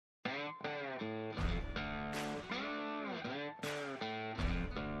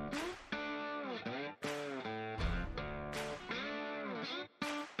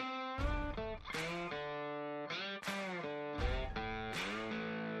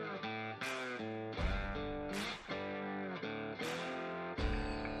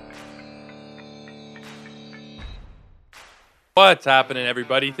What's happening,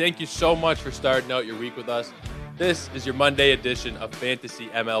 everybody? Thank you so much for starting out your week with us. This is your Monday edition of Fantasy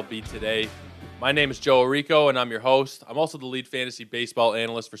MLB Today. My name is Joe Orico, and I'm your host. I'm also the lead fantasy baseball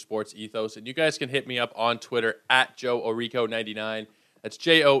analyst for Sports Ethos, and you guys can hit me up on Twitter at Joe Orico99. That's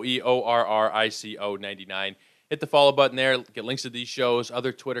JoeOrrIco99. Hit the follow button there. Get links to these shows,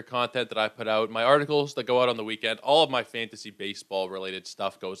 other Twitter content that I put out, my articles that go out on the weekend. All of my fantasy baseball-related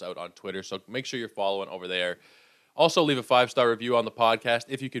stuff goes out on Twitter, so make sure you're following over there. Also, leave a 5-star review on the podcast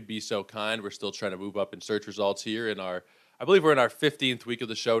if you could be so kind. We're still trying to move up in search results here I believe we're in our 15th week of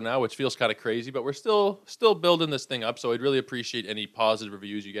the show now, which feels kind of crazy, but we're still building this thing up. So I'd really appreciate any positive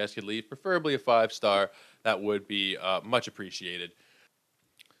reviews you guys could leave, preferably a 5-star. That would be much appreciated.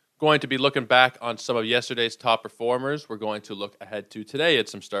 Going to be looking back on some of yesterday's top performers. We're going to look ahead to today at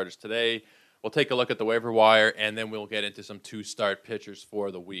some starters today. We'll take a look at the waiver wire, and then we'll get into some 2-start pitchers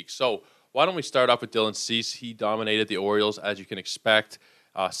for the week. So why don't we start off with Dylan Cease? He dominated the Orioles, as you can expect.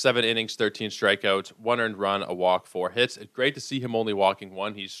 7 innings, 13 strikeouts, 1 earned run, a walk, 4 hits. It's great to see him only walking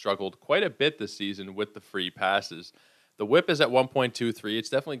 1. He's struggled quite a bit this season with the free passes. The whip is at 1.23. It's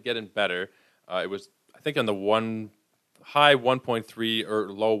definitely getting better. It was, I think, on the high 1.3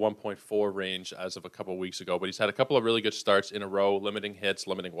 or low 1.4 range as of a couple of weeks ago. But he's had a couple of really good starts in a row, limiting hits,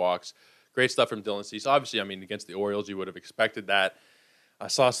 limiting walks. Great stuff from Dylan Cease. Obviously, against the Orioles, you would have expected that. I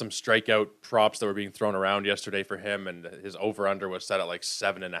saw some strikeout props that were being thrown around yesterday for him, and his over/under was set at like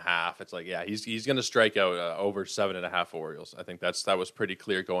 7.5. It's like, yeah, he's going to strike out over 7.5 Orioles. I think that was pretty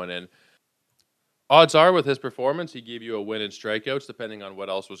clear going in. Odds are with his performance, he gave you a win in strikeouts, depending on what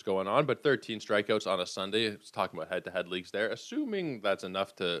else was going on. But 13 strikeouts on a Sunday. I was talking about head-to-head leagues there. Assuming that's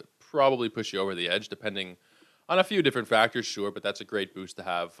enough to probably push you over the edge, depending on a few different factors, sure. But that's a great boost to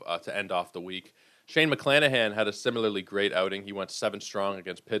have to end off the week. Shane McClanahan had a similarly great outing. He went 7 strong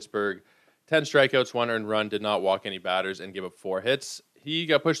against Pittsburgh. 10 strikeouts, 1 earned run, did not walk any batters, and gave up 4 hits. He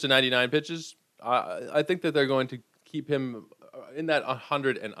got pushed to 99 pitches. I think that they're going to keep him in that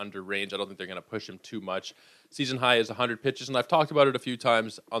 100 and under range. I don't think they're going to push him too much. Season high is 100 pitches, and I've talked about it a few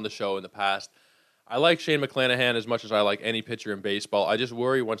times on the show in the past. I like Shane McClanahan as much as I like any pitcher in baseball. I just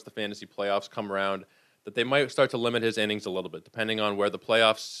worry once the fantasy playoffs come around that they might start to limit his innings a little bit, depending on where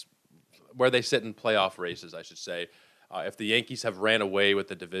they sit in playoff races, I should say. If the Yankees have ran away with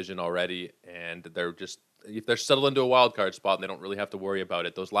the division already and if they're settled into a wild card spot and they don't really have to worry about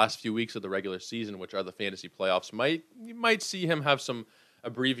it, those last few weeks of the regular season, which are the fantasy playoffs, you might see him have some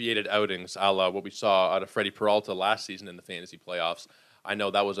abbreviated outings, a la what we saw out of Freddie Peralta last season in the fantasy playoffs. I know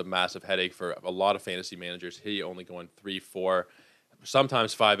that was a massive headache for a lot of fantasy managers. He only going 3, 4,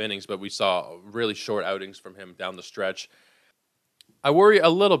 sometimes 5 innings, but we saw really short outings from him down the stretch. I worry a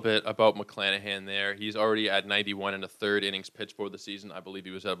little bit about McClanahan there. He's already at 91 and a third innings pitched for the season. I believe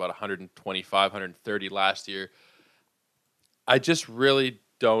he was at about 125, 130 last year. I just really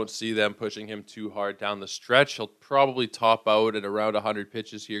don't see them pushing him too hard down the stretch. He'll probably top out at around 100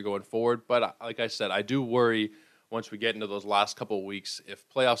 pitches here going forward. But like I said, I do worry once we get into those last couple of weeks, if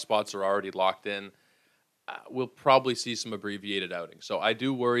playoff spots are already locked in, we'll probably see some abbreviated outings. So I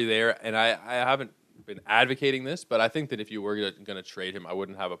do worry there, and I haven't been advocating this, but I think that if you were going to trade him, I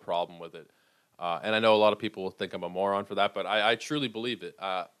wouldn't have a problem with it. And I know a lot of people will think I'm a moron for that, but I truly believe it.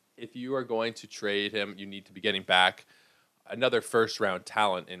 If you are going to trade him, you need to be getting back another first-round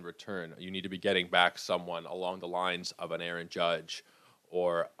talent in return. You need to be getting back someone along the lines of an Aaron Judge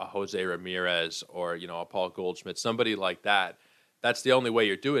or a Jose Ramirez or a Paul Goldschmidt, somebody like that. That's the only way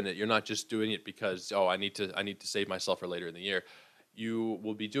you're doing it. You're not just doing it because, I need to save myself for later in the year. You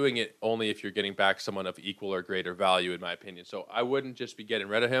will be doing it only if you're getting back someone of equal or greater value, in my opinion. So I wouldn't just be getting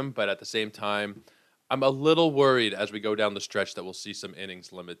rid of him, but at the same time, I'm a little worried as we go down the stretch that we'll see some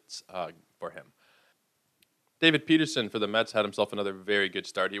innings limits for him. David Peterson for the Mets had himself another very good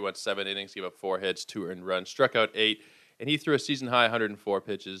start. He went 7 innings, gave up 4 hits, 2 earned runs, struck out 8, and he threw a season-high 104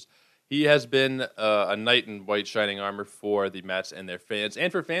 pitches. He has been a knight in white shining armor for the Mets and their fans,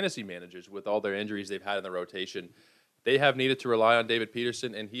 and for fantasy managers with all their injuries they've had in the rotation. They have needed to rely on David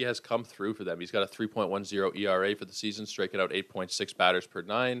Peterson, and he has come through for them. He's got a 3.10 ERA for the season, striking out 8.6 batters per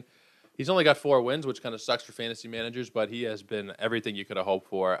 9. He's only got 4 wins, which kind of sucks for fantasy managers, but he has been everything you could have hoped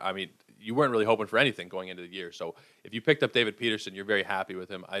for. You weren't really hoping for anything going into the year. So if you picked up David Peterson, you're very happy with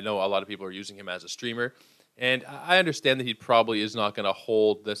him. I know a lot of people are using him as a streamer, and I understand that he probably is not going to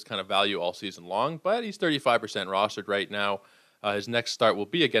hold this kind of value all season long, but he's 35% rostered right now. His next start will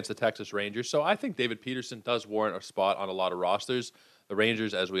be against the Texas Rangers. So I think David Peterson does warrant a spot on a lot of rosters. The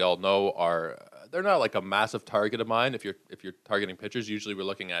Rangers, as we all know, they're not like a massive target of mine. If you're targeting pitchers, usually we're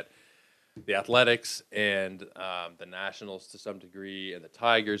looking at the Athletics and the Nationals to some degree, and the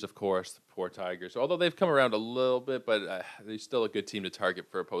Tigers, of course, the poor Tigers. Although they've come around a little bit, but they're still a good team to target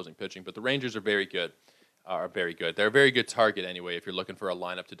for opposing pitching. But the Rangers are very good. Are very good. They're a very good target anyway if you're looking for a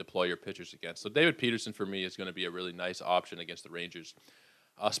lineup to deploy your pitchers against. So David Peterson for me is going to be a really nice option against the Rangers.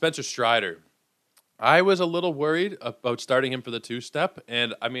 Spencer Strider. I was a little worried about starting him for the two-step,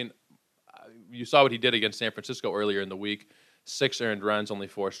 and I mean, you saw what he did against San Francisco earlier in the week. 6 earned runs, only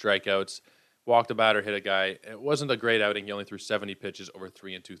 4 strikeouts. Walked a batter, hit a guy. It wasn't a great outing. He only threw 70 pitches over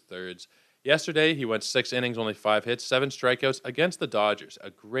 3 2/3. Yesterday, he went 6 innings, only 5 hits, 7 strikeouts against the Dodgers. A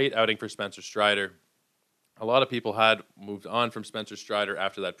great outing for Spencer Strider. A lot of people had moved on from Spencer Strider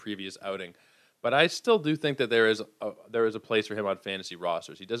after that previous outing. But I still do think that there is a place for him on fantasy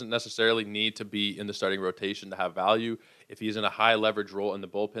rosters. He doesn't necessarily need to be in the starting rotation to have value. If he's in a high leverage role in the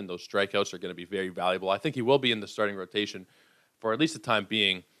bullpen, those strikeouts are going to be very valuable. I think he will be in the starting rotation for at least the time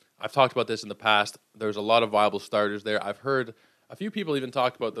being. I've talked about this in the past. There's a lot of viable starters there. I've heard a few people even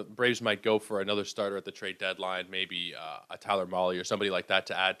talk about the Braves might go for another starter at the trade deadline, maybe a Tyler Mahle or somebody like that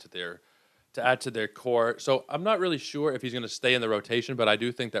to add to their core. So I'm not really sure if he's going to stay in the rotation, but I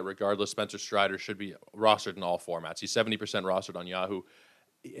do think that regardless, Spencer Strider should be rostered in all formats. He's 70% rostered on Yahoo.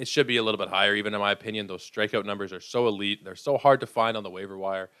 It should be a little bit higher, even in my opinion. Those strikeout numbers are so elite. They're so hard to find on the waiver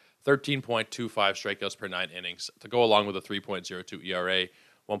wire. 13.25 strikeouts per 9 innings to go along with a 3.02 ERA,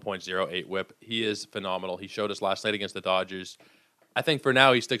 1.08 whip. He is phenomenal. He showed us last night against the Dodgers. I think for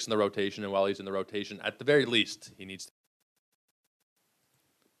now he sticks in the rotation, and while he's in the rotation, at the very least, he needs to.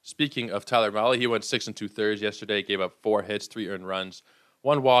 Speaking of Tyler Mahle, he went 6 2/3 yesterday, gave up 4 hits, 3 earned runs,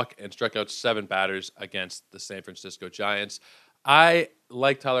 1 walk, and struck out 7 batters against the San Francisco Giants. I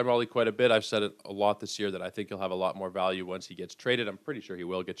like Tyler Mahle quite a bit. I've said it a lot this year that I think he'll have a lot more value once he gets traded. I'm pretty sure he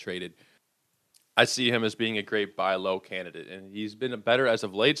will get traded. I see him as being a great buy low candidate, and he's been better as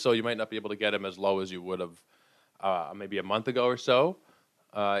of late, so you might not be able to get him as low as you would have maybe a month ago or so.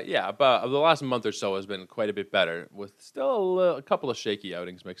 But the last month or so has been quite a bit better, with still a couple of shaky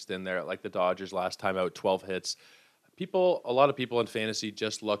outings mixed in there, like the Dodgers last time out, 12 hits. A lot of people in fantasy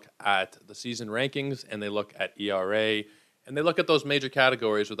just look at the season rankings, and they look at ERA, and they look at those major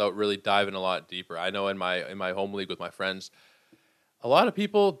categories without really diving a lot deeper. I know in my home league with my friends, a lot of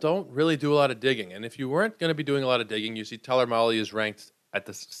people don't really do a lot of digging. And if you weren't going to be doing a lot of digging, you see Tyler Mahle is ranked at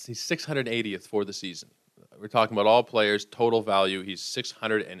the 680th for the season. We're talking about all players, total value. He's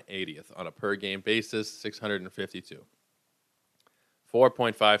 680th on a per game basis, 652.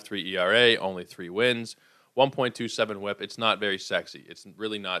 4.53 ERA, only 3 wins, 1.27 whip. It's not very sexy. It's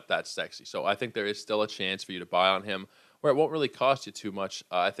really not that sexy. So I think there is still a chance for you to buy on him where it won't really cost you too much.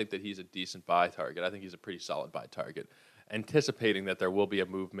 I think that he's a decent buy target. I think he's a pretty solid buy target, anticipating that there will be a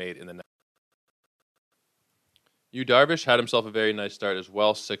move made in the next. Yu Darvish had himself a very nice start as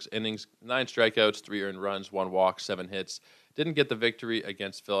well. 6 innings, 9 strikeouts, 3 earned runs, 1 walk, 7 hits. Didn't get the victory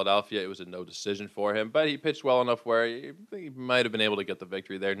against Philadelphia. It was a no decision for him, but he pitched well enough where he might have been able to get the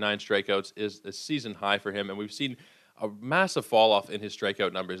victory there. 9 strikeouts is a season high for him, and we've seen a massive fall off in his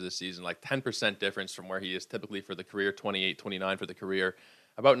strikeout numbers this season, like 10% difference from where he is typically for the career, 28, 29 for the career,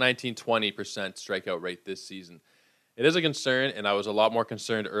 about 19, 20% strikeout rate this season. It is a concern, and I was a lot more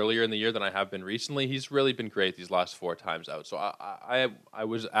concerned earlier in the year than I have been recently. He's really been great these last 4 times out. So I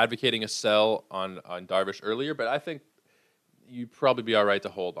was advocating a sell on Darvish earlier, but I think you'd probably be all right to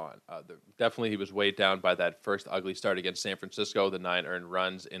hold on. Definitely he was weighed down by that first ugly start against San Francisco, the 9 earned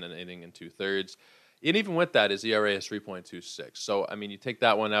runs in an inning and 2/3. And even with that, his ERA is 3.26. So, I mean, you take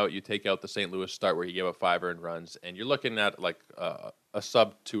that one out, you take out the St. Louis start where he gave up 5 earned runs, and you're looking at like a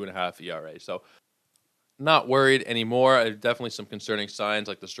sub 2.5 ERA. So, not worried anymore. Definitely some concerning signs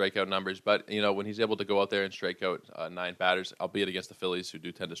like the strikeout numbers, but when he's able to go out there and strike out 9 batters, albeit against the Phillies who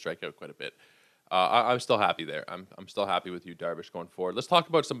do tend to strike out quite a bit, I'm still happy there. I'm still happy with Yu Darvish going forward. Let's talk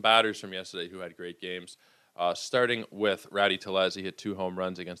about some batters from yesterday who had great games. Starting with Rowdy Tellez, he hit 2 home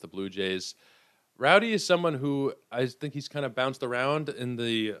runs against the Blue Jays. Rowdy is someone who I think he's kind of bounced around in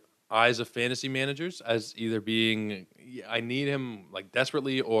the eyes of fantasy managers as either being, I need him like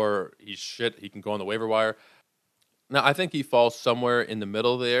desperately, or he can go on the waiver wire. Now, I think he falls somewhere in the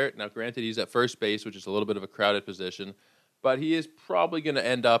middle there. Now, granted, he's at first base, which is a little bit of a crowded position, but he is probably going to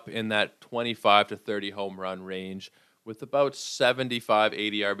end up in that 25 to 30 home run range with about 75,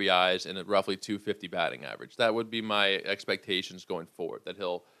 80 RBIs and a roughly 250 batting average. That would be my expectations going forward, that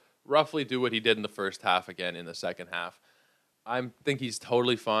he'll roughly do what he did in the first half again in the second half. I think he's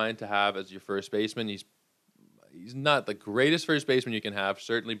totally fine to have as your first baseman. He's not the greatest first baseman you can have,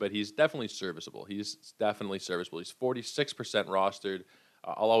 certainly, but he's definitely serviceable. He's 46% rostered.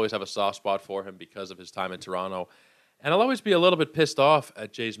 I'll always have a soft spot for him because of his time in Toronto. And I'll always be a little bit pissed off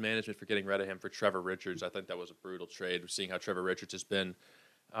at Jay's management for getting rid of him for Trevor Richards. I think that was a brutal trade, seeing how Trevor Richards has been.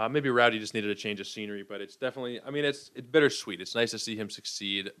 Maybe Rowdy just needed a change of scenery, but it's definitely, I mean, it's bittersweet. It's nice to see him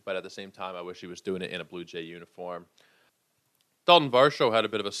succeed, but at the same time, I wish he was doing it in a Blue Jay uniform. Dalton Varsho had a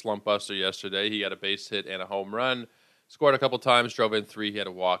bit of a slump buster yesterday. He had a base hit and a home run, scored a couple times, drove in 3, he had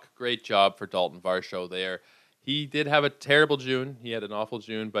a walk. Great job for Dalton Varsho there. He did have a terrible June. He had an awful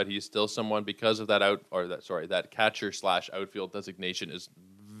June, but he's still someone because of that catcher / outfield designation is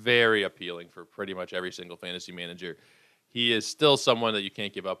very appealing for pretty much every single fantasy manager. He is still someone that you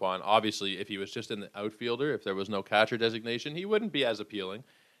can't give up on. Obviously, if he was just in the outfielder, if there was no catcher designation, he wouldn't be as appealing.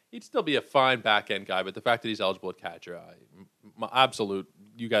 He'd still be a fine back-end guy, but the fact that he's eligible at catcher, absolute,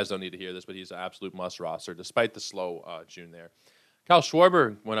 you guys don't need to hear this, but he's an absolute must roster, despite the slow June there. Kyle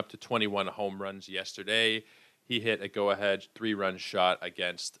Schwarber went up to 21 home runs yesterday. He hit a go-ahead 3-run shot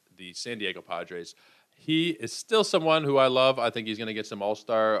against the San Diego Padres. He is still someone who I love. I think he's going to get some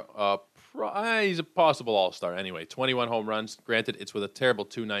all-star. He's a possible all-star anyway. 21 home runs. Granted, it's with a terrible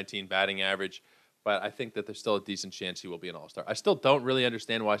 .219 batting average, but I think that there's still a decent chance he will be an all-star. I still don't really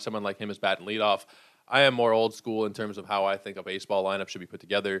understand why someone like him is batting leadoff. I am more old school in terms of how I think a baseball lineup should be put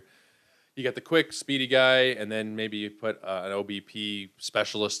together. You got the quick, speedy guy, and then maybe you put an OBP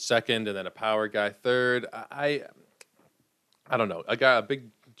specialist second, and then a power guy third. I don't know. A big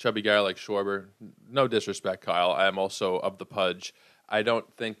chubby guy like Schwarber. No disrespect, Kyle. I am also of the Pudge. I don't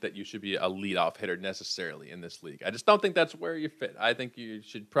think that you should be a leadoff hitter necessarily in this league. I just don't think that's where you fit. I think you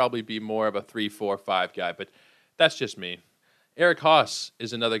should probably be more of a 3, 4, 5 guy, but that's just me. Eric Haas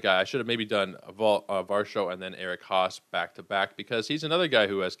is another guy. I should have maybe done Varsho and then Eric Haas back-to-back because he's another guy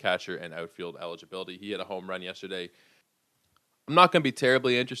who has catcher and outfield eligibility. He had a home run yesterday. I'm not going to be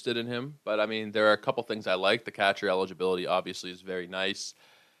terribly interested in him, but, I mean, there are a couple things I like. The catcher eligibility obviously is very nice.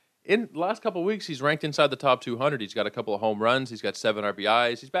 In the last couple of weeks, he's ranked inside the top 200. He's got a couple of home runs. He's got 7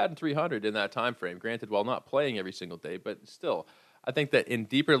 RBIs. He's batting .300 in that time frame. Granted, while not playing every single day, but still – I think that in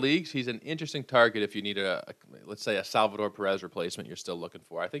deeper leagues, he's an interesting target if you need let's say, a Salvador Perez replacement you're still looking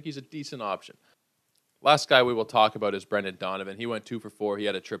for. I think he's a decent option. Last guy we will talk about is Brendan Donovan. He went 2 for 4. He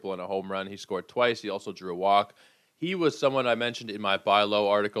had a triple and a home run. He scored twice. He also drew a walk. He was someone I mentioned in my Buy Low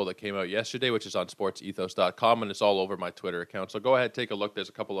article that came out yesterday, which is on sportsethos.com, and it's all over my Twitter account. So go ahead, take a look. There's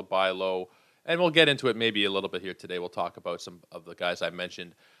a couple of Buy Low, and we'll get into it maybe a little bit here today. We'll talk about some of the guys I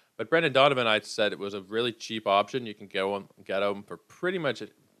mentioned. But Brendan Donovan, I said it was a really cheap option. You can get him for pretty much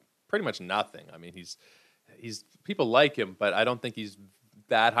nothing. I mean, he's people like him, but I don't think he's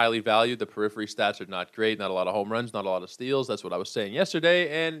that highly valued. The periphery stats are not great. Not a lot of home runs, not a lot of steals. That's what I was saying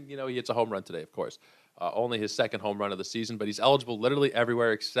yesterday. And he hits a home run today, of course. Only his second home run of the season, but he's eligible literally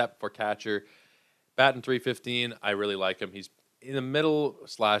everywhere except for catcher. Batting .315. I really like him. He's in the middle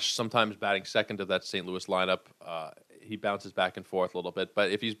 / sometimes batting second of that St. Louis lineup. He bounces back and forth a little bit, but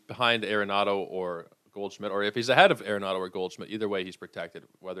if he's behind Arenado or Goldschmidt, or if he's ahead of Arenado or Goldschmidt, either way he's protected,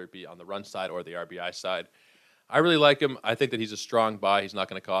 whether it be on the run side or the RBI side. I really like him. I think that he's a strong buy. He's not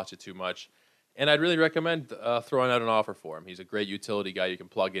going to cost you too much, and I'd really recommend throwing out an offer for him. He's a great utility guy you can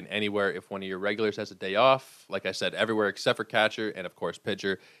plug in anywhere. If one of your regulars has a day off, like I said, everywhere except for catcher and, of course,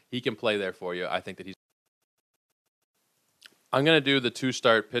 pitcher, he can play there for you. I think that I'm going to do the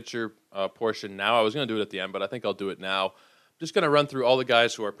 2-start pitcher portion now. I was going to do it at the end, but I think I'll do it now. I'm just going to run through all the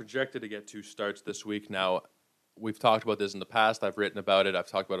guys who are projected to get 2 starts this week. Now, we've talked about this in the past. I've written about it. I've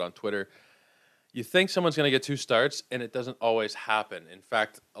talked about it on Twitter. You think someone's going to get 2 starts, and it doesn't always happen. In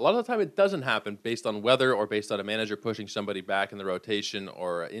fact, a lot of the time it doesn't happen based on weather or based on a manager pushing somebody back in the rotation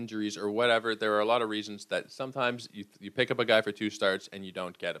or injuries or whatever. There are a lot of reasons that sometimes you pick up a guy for 2 starts and you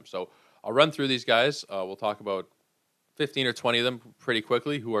don't get him. So I'll run through these guys. We'll talk about 15 or 20 of them pretty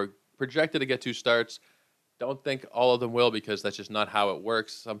quickly who are projected to get 2 starts. Don't think all of them will because that's just not how it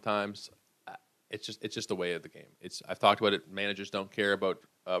works. Sometimes it's just the way of the game. I've talked about it. Managers don't care about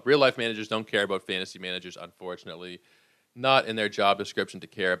real life managers don't care about fantasy managers. Unfortunately, not in their job description to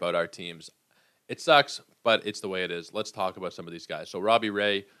care about our teams. It sucks, but it's the way it is. Let's talk about some of these guys. So Robbie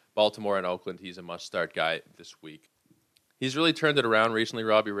Ray, Baltimore and Oakland. He's a must-start guy this week. He's really turned it around recently,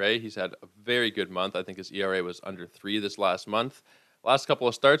 Robbie Ray. He's had a very good month. I think his ERA was under 3 this last month. Last couple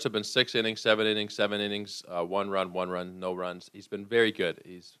of starts have been 6 innings, 7 innings, 7 innings, 1 run, no runs. He's been very good.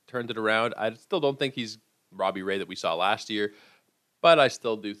 He's turned it around. I still don't think he's Robbie Ray that we saw last year, but I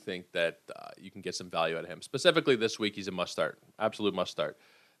still do think that you can get some value out of him. Specifically this week, he's a must-start, absolute must-start.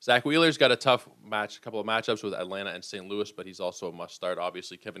 Zach Wheeler's got a tough couple of matchups with Atlanta and St. Louis, but he's also a must-start.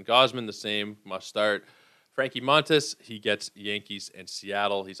 Obviously, Kevin Gausman, the same must-start. Frankie Montas, he gets Yankees and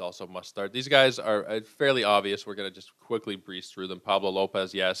Seattle. He's also a must-start. These guys are fairly obvious. We're going to just quickly breeze through them. Pablo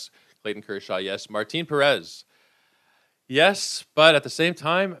Lopez, yes. Clayton Kershaw, yes. Martin Perez. Yes, but at the same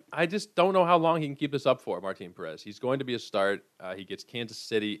time, I just don't know how long he can keep this up for, Martin Perez. He's going to be a start. He gets Kansas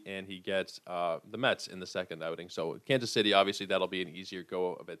City and he gets the Mets in the second outing. So Kansas City, obviously, that'll be an easier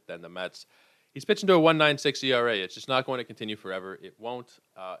go of it than the Mets. He's pitching to a 1.96 ERA. It's just not going to continue forever. It won't.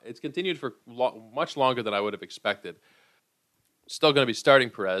 It's continued for much longer than I would have expected. Still going to be starting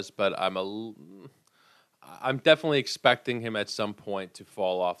Perez, but I'm definitely expecting him at some point to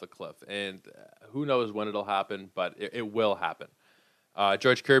fall off the cliff. And who knows when it'll happen, but it will happen.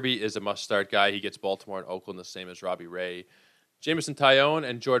 George Kirby is a must-start guy. He gets Baltimore and Oakland the same as Robbie Ray. Jameson Taillon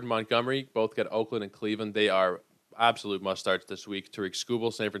and Jordan Montgomery both get Oakland and Cleveland. They are absolute must-starts this week. Tariq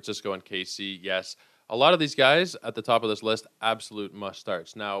Skubal, San Francisco, and KC, yes. A lot of these guys at the top of this list, absolute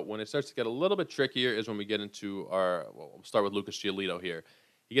must-starts. Now, when it starts to get a little bit trickier is when we get into we'll start with Lucas Giolito here.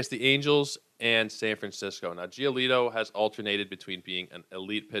 He gets the Angels and San Francisco. Now, Giolito has alternated between being an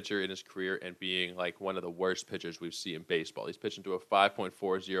elite pitcher in his career and being like one of the worst pitchers we've seen in baseball. He's pitching to a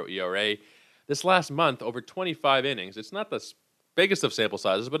 5.40 ERA. This last month, over 25 innings. It's not the biggest of sample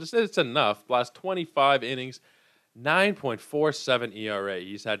sizes, but it's enough. Last 25 innings, 9.47 ERA.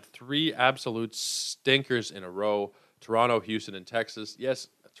 He's had 3 absolute stinkers in a row. Toronto, Houston, and Texas. Yes,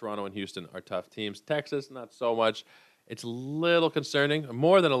 Toronto and Houston are tough teams. Texas, not so much. It's a little concerning,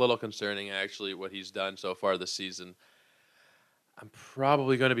 more than a little concerning, actually, what he's done so far this season. I'm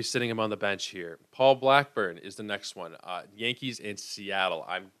probably going to be sitting him on the bench here. Paul Blackburn is the next one. Yankees and Seattle.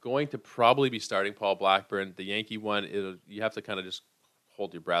 I'm going to probably be starting Paul Blackburn. The Yankee one, you have to kind of just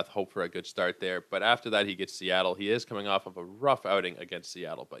hold your breath, hope for a good start there. But after that, he gets Seattle. He is coming off of a rough outing against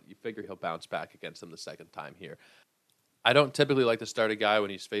Seattle, but you figure he'll bounce back against them the second time here. I don't typically like to start a guy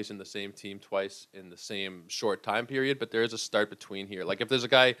when he's facing the same team twice in the same short time period, but there is a start between here. Like if there's a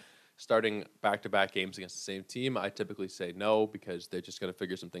guy starting back-to-back games against the same team, I typically say no because they're just going to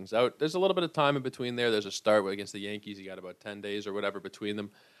figure some things out. There's a little bit of time in between there. There's a start against the Yankees. You got about 10 days or whatever between them.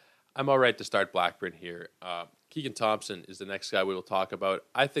 I'm all right to start Blackburn here. Keegan Thompson is the next guy we will talk about.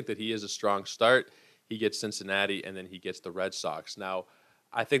 I think that he is a strong start. He gets Cincinnati, and then he gets the Red Sox. Now,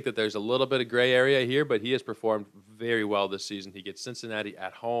 I think that there's a little bit of gray area here, but he has performed very well this season. He gets Cincinnati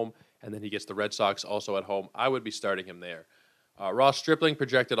at home, and then he gets the Red Sox also at home. I would be starting him there. Ross Stripling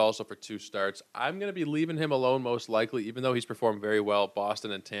projected also for 2 starts. I'm going to be leaving him alone most likely, even though he's performed very well.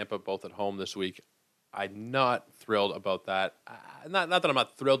 Boston and Tampa both at home this week. I'm not thrilled about that. Not that I'm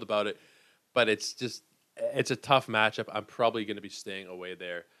not thrilled about it, but it's a tough matchup. I'm probably going to be staying away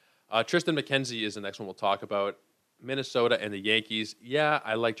there. Tristan McKenzie is the next one we'll talk about. Minnesota and the Yankees. Yeah,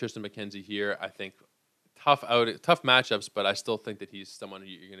 I like Tristan McKenzie here. I think tough matchups, but I still think that he's someone who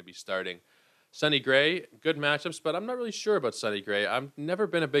you're going to be starting. Sonny Gray, good matchups, but I'm not really sure about Sonny Gray. I've never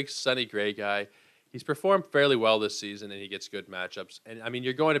been a big Sonny Gray guy. He's performed fairly well this season, and he gets good matchups. And, I mean,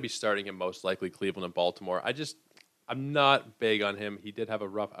 you're going to be starting him most likely Cleveland and Baltimore. I'm not big on him. He did have a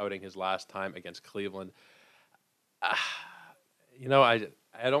rough outing his last time against Cleveland. I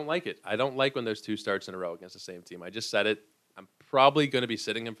don't like it. I don't like when there's 2 starts in a row against the same team. I just said it. I'm probably going to be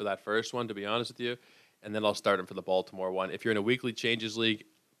sitting him for that first one, to be honest with you, and then I'll start him for the Baltimore one. If you're in a weekly changes league,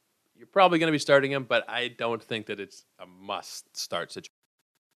 you're probably going to be starting him, but I don't think that it's a must-start situation.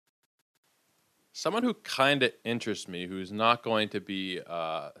 Someone who kind of interests me, who's not going to be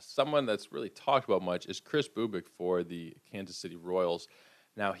someone that's really talked about much, is Chris Bubik for the Kansas City Royals.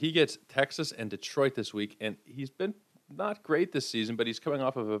 Now, he gets Texas and Detroit this week, and he's been not great this season, but he's coming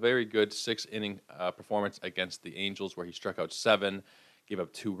off of a very good 6-inning performance against the Angels where he struck out 7, gave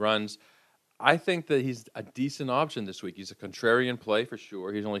up 2 runs. I think that he's a decent option this week. He's a contrarian play for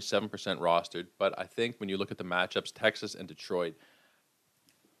sure. He's only 7% rostered, but I think when you look at the matchups, Texas and Detroit,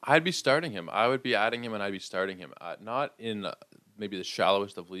 I'd be starting him. I would be adding him, and I'd be starting him. Not in maybe the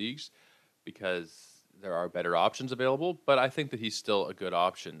shallowest of leagues because there are better options available, but I think that he's still a good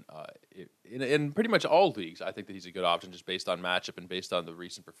option. In pretty much all leagues, I think that he's a good option just based on matchup and based on the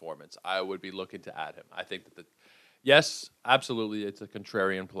recent performance. I would be looking to add him. I think that yes, absolutely, it's a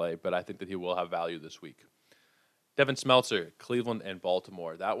contrarian play, but I think that he will have value this week. Devin Smeltzer, Cleveland and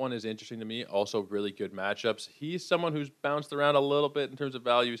Baltimore. That one is interesting to me. Also, really good matchups. He's someone who's bounced around a little bit in terms of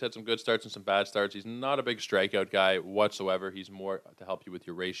value. He's had some good starts and some bad starts. He's not a big strikeout guy whatsoever. He's more to help you with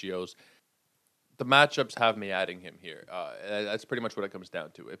your ratios. The matchups have me adding him here. That's pretty much what it comes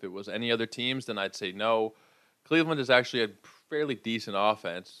down to. If it was any other teams, then I'd say no. Cleveland is actually a fairly decent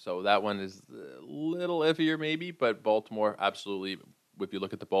offense, so that one is a little iffier maybe, but Baltimore, absolutely. If you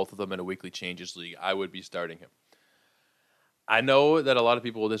look at the both of them in a weekly changes league, I would be starting him. I know that a lot of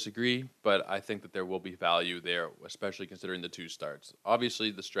people will disagree, but I think that there will be value there, especially considering the 2 starts. Obviously,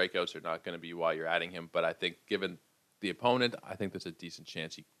 the strikeouts are not going to be why you're adding him, but I think given the opponent, I think there's a decent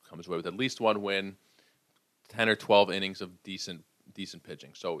chance he comes away with at least 1 win, 10 or 12 innings of decent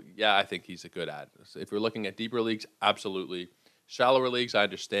pitching. So, yeah, I think he's a good ad. So if you're looking at deeper leagues, absolutely. Shallower leagues, I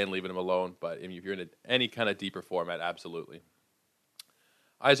understand leaving him alone, but if you're in any kind of deeper format, absolutely.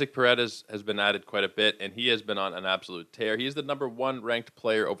 Isaac Paredes has been added quite a bit, and he has been on an absolute tear. He is the number 1 ranked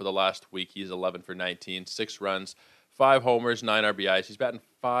player over the last week. He's 11 for 19, 6 runs, 5 homers, 9 RBIs. He's batting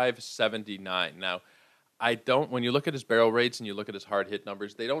 .579. Now, when you look at his barrel rates and you look at his hard hit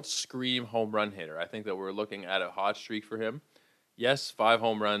numbers, they don't scream home run hitter. I think that we're looking at a hot streak for him. Yes, 5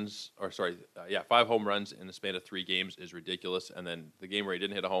 home runs in the span of 3 games is ridiculous. And then the game where he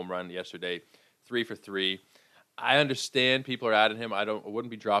didn't hit a home run yesterday, 3 for 3. I understand people are adding him. I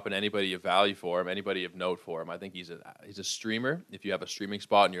wouldn't be dropping anybody of value for him, anybody of note for him. I think he's a streamer. If you have a streaming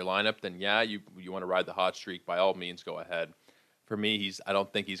spot in your lineup, then yeah, you want to ride the hot streak. By all means, go ahead. For me, I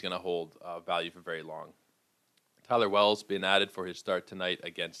don't think he's going to hold value for very long. Tyler Wells being added for his start tonight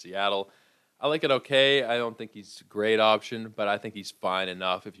against Seattle. I like it okay. I don't think he's a great option, but I think he's fine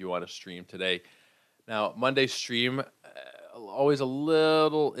enough if you want to stream today. Now, Monday's stream, always a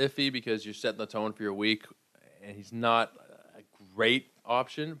little iffy because you're setting the tone for your week, and he's not a great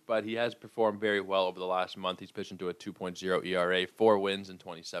option, but he has performed very well over the last month. He's pitching to a 2.0 ERA, 4 wins in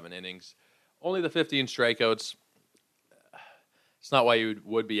 27 innings. Only the 15 strikeouts. It's not why you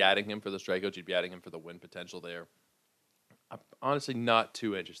would be adding him for the strikeouts. You'd be adding him for the win potential there. I'm honestly not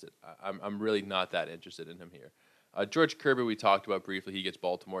too interested. I'm really not that interested in him here. George Kirby, we talked about briefly. He gets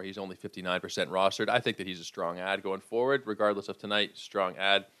Baltimore. He's only 59% rostered. I think that he's a strong ad going forward, regardless of tonight. Strong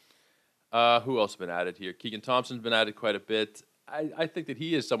ad. Who else has been added here? Keegan Thompson's been added quite a bit. I think that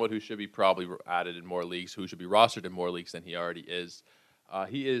he is someone who should be probably added in more leagues, who should be rostered in more leagues than he already is.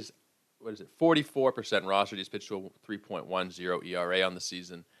 He is, 44% rostered. He's pitched to a 3.10 ERA on the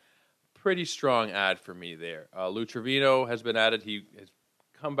season. Pretty strong ad for me there. Lou Trevino has been added. He has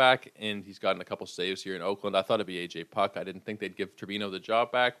come back, and he's gotten a couple saves here in Oakland. I thought it'd be A.J. Puck. I didn't think they'd give Trevino the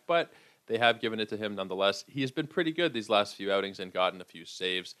job back, but they have given it to him nonetheless. He has been pretty good these last few outings and gotten a few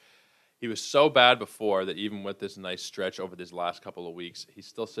saves. He was so bad before that even with this nice stretch over these last couple of weeks, he's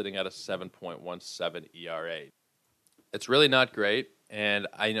still sitting at a 7.17 ERA. It's really not great, and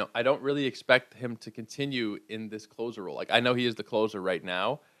I don't really expect him to continue in this closer role. Like, I know he is the closer right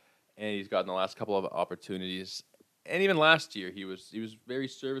now, and he's gotten the last couple of opportunities. And even last year, he was very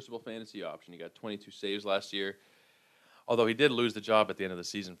serviceable fantasy option. He got 22 saves last year, although he did lose the job at the end of the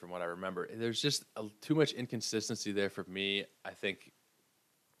season from what I remember. There's just too much inconsistency there for me. I think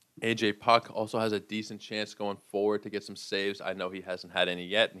A.J. Puck also has a decent chance going forward to get some saves. I know he hasn't had any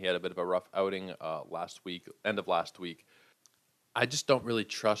yet, and he had a bit of a rough outing end of last week. I just don't really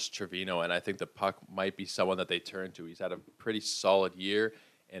trust Trevino, and I think the Puck might be someone that they turn to. He's had a pretty solid year,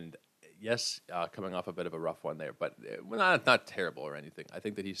 and yes, coming off a bit of a rough one there, but not terrible or anything. I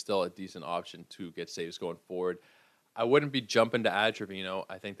think that he's still a decent option to get saves going forward. I wouldn't be jumping to add Trevino.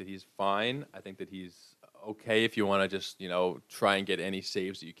 I think that he's fine. I think that he's okay if you want to just, try and get any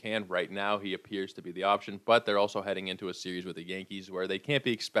saves that you can. Right now, he appears to be the option, but they're also heading into a series with the Yankees where they can't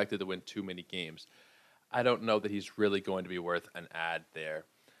be expected to win too many games. I don't know that he's really going to be worth an ad there.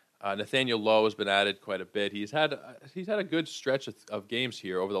 Nathaniel Lowe has been added quite a bit. He's had a good stretch of games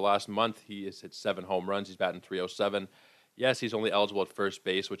here over the last month. He has hit 7 home runs. He's batting .307. Yes, he's only eligible at first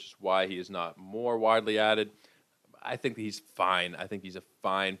base, which is why he is not more widely added. I think he's fine. I think he's a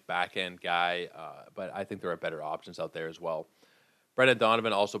fine back-end guy, but I think there are better options out there as well. Brendan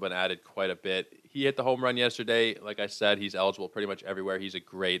Donovan also been added quite a bit. He hit the home run yesterday. Like I said, he's eligible pretty much everywhere. He's a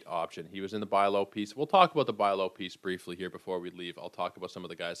great option. He was in the buy low piece. We'll talk about the buy low piece briefly here before we leave. I'll talk about some of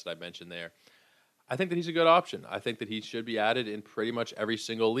the guys that I mentioned there. I think that he's a good option. I think that he should be added in pretty much every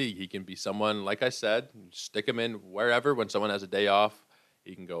single league. He can be someone, like I said, stick him in wherever. When someone has a day off,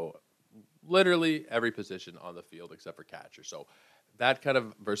 he can go literally every position on the field except for catcher. So that kind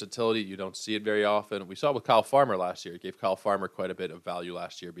of versatility, you don't see it very often. We saw it with Kyle Farmer last year. It gave Kyle Farmer quite a bit of value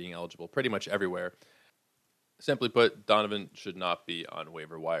last year, being eligible pretty much everywhere. Simply put, Donovan should not be on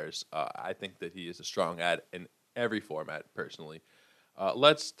waiver wires. I think that he is a strong ad in every format, personally.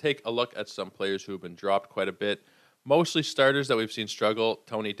 Let's take a look at some players who have been dropped quite a bit. Mostly starters that we've seen struggle.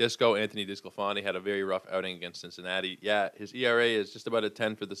 Tony Disco, Anthony DeSclafani had a very rough outing against Cincinnati. Yeah, his ERA is just about a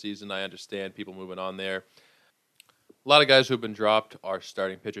 10 for the season. I understand people moving on there. A lot of guys who have been dropped are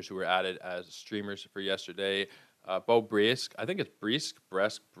starting pitchers who were added as streamers for yesterday. Bo Briesk, I think it's Bruschi.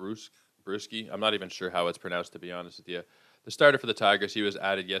 I'm not even sure how it's pronounced, to be honest with you. The starter for the Tigers, he was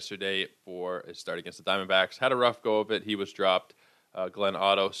added yesterday for his start against the Diamondbacks. Had a rough go of it. He was dropped. Glenn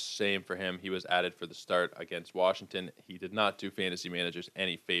Otto, same for him. He was added for the start against Washington. He did not do fantasy managers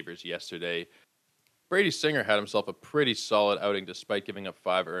any favors yesterday. Brady Singer had himself a pretty solid outing despite giving up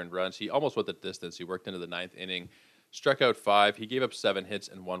 5 earned runs. He almost went the distance. He worked into the ninth inning, struck out 5. He gave up 7 hits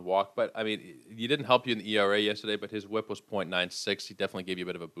and 1 walk. But, I mean, he didn't help you in the ERA yesterday, but his whip was .96. He definitely gave you a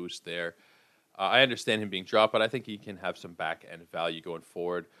bit of a boost there. I understand him being dropped, but I think he can have some back-end value going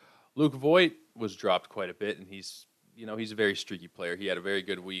forward. Luke Voigt was dropped quite a bit, and he's a very streaky player. He had a very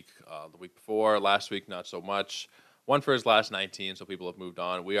good week the week before. Last week, not so much. One for his last 19, so people have moved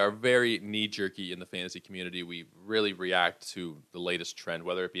on. We are very knee-jerky in the fantasy community. We really react to the latest trend,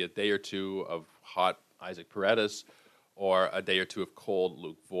 whether it be a day or two of hot Isaac Paredes or a day or two of cold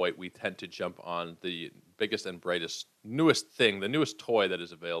Luke Voigt. We tend to jump on the biggest and brightest, newest thing, the newest toy that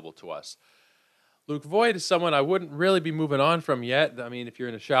is available to us. Luke Voigt is someone I wouldn't really be moving on from yet. I mean, if you're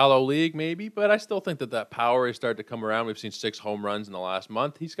in a shallow league, maybe, but I still think that power is starting to come around. We've seen 6 home runs in the last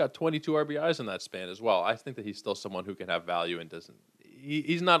month. He's got 22 RBIs in that span as well. I think that he's still someone who can have value and doesn't.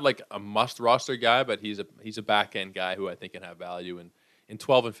 He's not like a must roster guy, but he's a back end guy who I think can have value. And in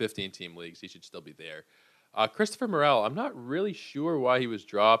 12 and 15 team leagues, he should still be there. Christopher Morel, I'm not really sure why he was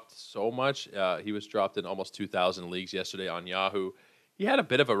dropped so much. He was dropped in almost 2,000 leagues yesterday on Yahoo. He had a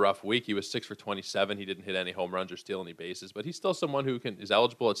bit of a rough week. He was 6 for 27. He didn't hit any home runs or steal any bases, but he's still someone who is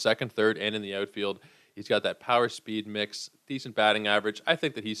eligible at second, third, and in the outfield. He's got that power speed mix, decent batting average. I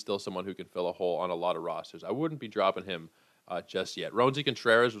think that he's still someone who can fill a hole on a lot of rosters. I wouldn't be dropping him just yet. Roansy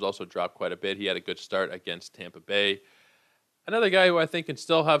Contreras was also dropped quite a bit. He had a good start against Tampa Bay. Another guy who I think can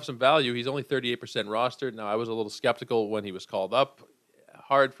still have some value. He's only 38% rostered. Now, I was a little skeptical when he was called up.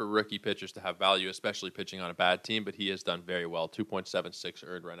 Hard for rookie pitchers to have value, especially pitching on a bad team, but he has done very well. 2.76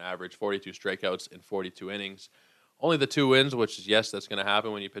 earned run average, 42 strikeouts in 42 innings. Only the 2 wins, which is, yes, that's going to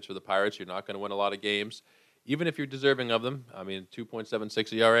happen when you pitch for the Pirates. You're not going to win a lot of games, even if you're deserving of them. I mean,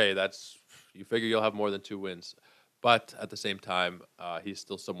 2.76 ERA, you figure you'll have more than 2 wins. But at the same time, he's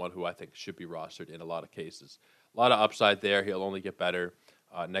still someone who I think should be rostered in a lot of cases. A lot of upside there. He'll only get better.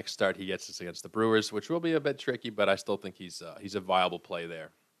 Next start he gets is against the Brewers, which will be a bit tricky, but I still think he's a viable play there.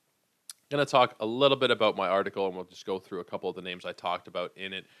 I'm going to talk a little bit about my article, and we'll just go through a couple of the names I talked about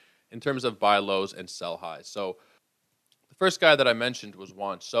in it in terms of buy lows and sell highs. So the first guy that I mentioned was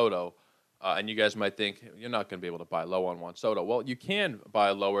Juan Soto, and you guys might think you're not going to be able to buy low on Juan Soto. Well, you can buy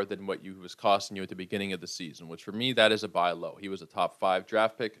lower than what he was costing you at the beginning of the season, which for me, that is a buy low. He was a top 5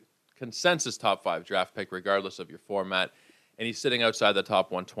 draft pick, consensus top 5 draft pick, regardless of your format. And he's sitting outside the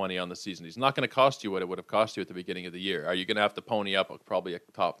top 120 on the season. He's not going to cost you what it would have cost you at the beginning of the year. Are you going to have to pony up probably a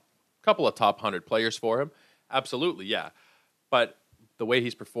couple of top 100 players for him? Absolutely, yeah. But the way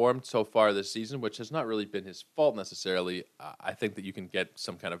he's performed so far this season, which has not really been his fault necessarily, I think that you can get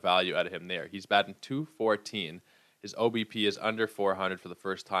some kind of value out of him there. He's batting .214. His OBP is under 400 for the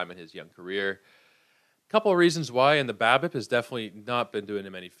first time in his young career. Couple of reasons why, and the BABIP has definitely not been doing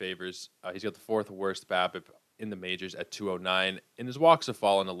him any favors. He's got the 4th worst BABIP in the majors at 209, and his walks have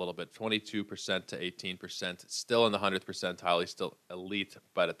fallen a little bit, 22% to 18%, still in the 100th percentile. He's still elite,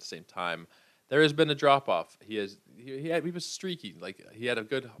 but at the same time, there has been a drop-off. He was streaky. Like, he had a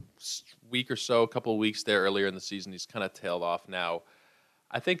good week or so, a couple of weeks there earlier in the season. He's kind of tailed off now.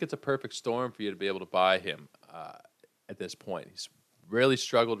 I think it's a perfect storm for you to be able to buy him at this point. He's really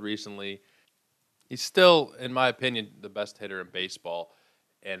struggled recently. He's still, in my opinion, the best hitter in baseball.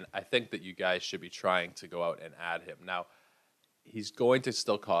 And I think that you guys should be trying to go out and add him. Now, he's going to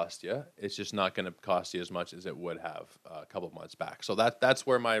still cost you. It's just not going to cost you as much as it would have a couple of months back. So that's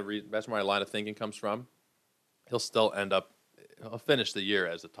where my line of thinking comes from. He'll finish the year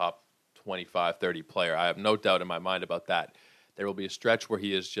as a top 25, 30 player. I have no doubt in my mind about that. There will be a stretch where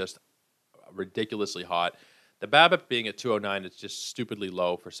he is just ridiculously hot. The BABIP being at 209 is just stupidly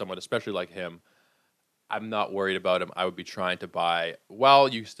low for someone, especially like him. I'm not worried about him. I would be trying to buy while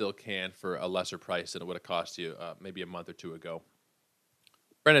you still can for a lesser price than it would have cost you maybe a month or two ago.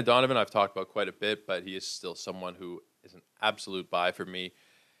 Brendan Donovan, I've talked about quite a bit, but he is still someone who is an absolute buy for me.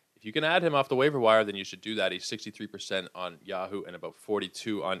 If you can add him off the waiver wire, then you should do that. He's 63% on Yahoo and about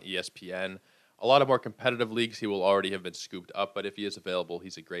 42% on ESPN. A lot of more competitive leagues, he will already have been scooped up, but if he is available,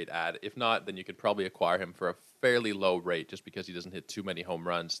 he's a great add. If not, then you could probably acquire him for a fairly low rate just because he doesn't hit too many home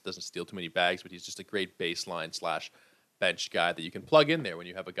runs, doesn't steal too many bags, but he's just a great baseline / bench guy that you can plug in there when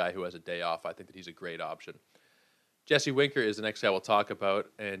you have a guy who has a day off. I think that he's a great option. Jesse Winker is the next guy we'll talk about,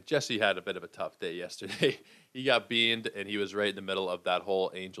 and Jesse had a bit of a tough day yesterday. He got beaned, and he was right in the middle of that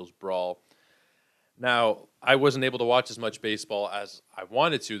whole Angels brawl. Now, I wasn't able to watch as much baseball as I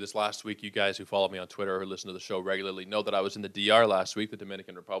wanted to this last week. You guys who follow me on Twitter or listen to the show regularly know that I was in the DR last week, the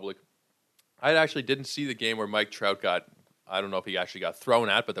Dominican Republic. I actually didn't see the game where Mike Trout I don't know if he actually got thrown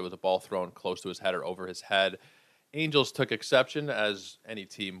at, but there was a ball thrown close to his head or over his head. Angels took exception, as any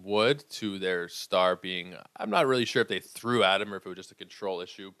team would, to their star being, I'm not really sure if they threw at him or if it was just a control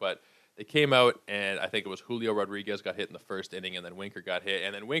issue, but they came out and I think it was Julio Rodriguez got hit in the first inning and then Winker got hit.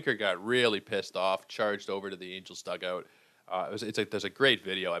 And then Winker got really pissed off, charged over to the Angels dugout. There's a great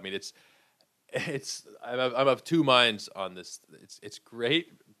video. I mean, I'm of two minds on this. It's great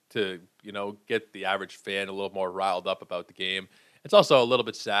to, get the average fan a little more riled up about the game. It's also a little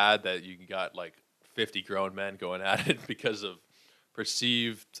bit sad that you got like 50 grown men going at it because of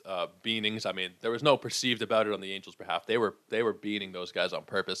perceived beanings. I mean, there was no perceived about it on the Angels' behalf. They were beating those guys on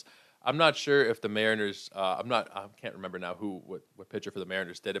purpose. I'm not sure if the Mariners. I can't remember now what pitcher for the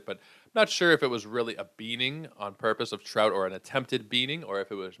Mariners did it, but I'm not sure if it was really a beaning on purpose of Trout or an attempted beaning, or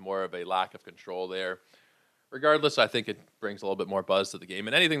if it was more of a lack of control there. Regardless, I think it brings a little bit more buzz to the game,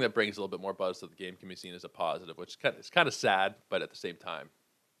 and anything that brings a little bit more buzz to the game can be seen as a positive, which is kind of sad, but at the same time,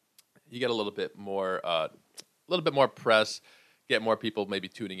 you get a little bit more press, get more people maybe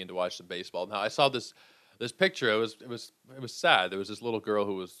tuning in to watch some baseball. Now, I saw this picture. It was sad. There was this little girl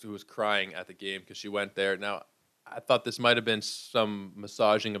who was crying at the game because she went there. Now, I thought this might have been some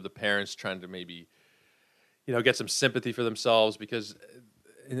massaging of the parents trying to maybe, get some sympathy for themselves, because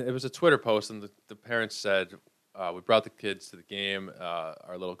it was a Twitter post and the parents said, we brought the kids to the game.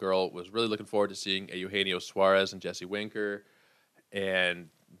 Our little girl was really looking forward to seeing Eugenio Suarez and Jesse Winker, and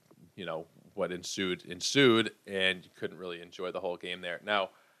what ensued, and you couldn't really enjoy the whole game there. Now,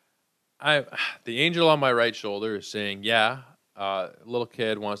 the angel on my right shoulder is saying, a little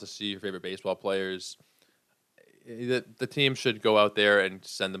kid wants to see your favorite baseball players. The team should go out there and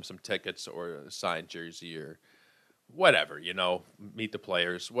send them some tickets or a signed jersey or whatever, meet the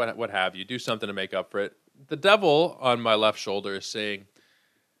players, what have you, do something to make up for it. The devil on my left shoulder is saying,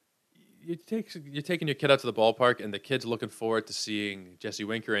 you're taking your kid out to the ballpark, and the kid's looking forward to seeing Jesse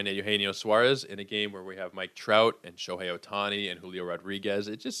Winker and Eugenio Suarez in a game where we have Mike Trout and Shohei Ohtani and Julio Rodriguez.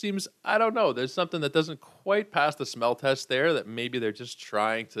 It just seems, I don't know, there's something that doesn't quite pass the smell test there, that maybe they're just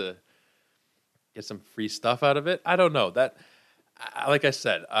trying to get some free stuff out of it. I don't know. Like I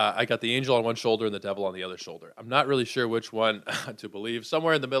said, I got the angel on one shoulder and the devil on the other shoulder. I'm not really sure which one to believe.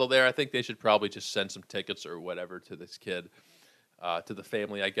 Somewhere in the middle there, I think they should probably just send some tickets or whatever to this kid. To the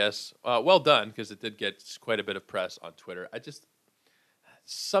family, I guess. Well done, because it did get quite a bit of press on Twitter.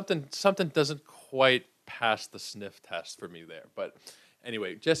 Something doesn't quite pass the sniff test for me there. But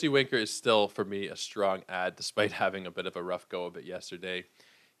anyway, Jesse Winker is still, for me, a strong ad, despite having a bit of a rough go of it yesterday.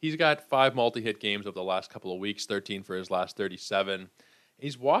 He's got 5 multi-hit games over the last couple of weeks, 13 for his last 37.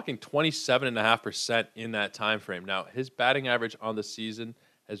 He's walking 27.5% in that time frame. Now, his batting average on the season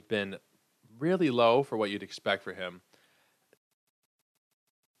has been really low for what you'd expect for him.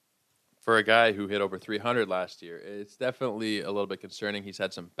 For a guy who hit over 300 last year, it's definitely a little bit concerning. He's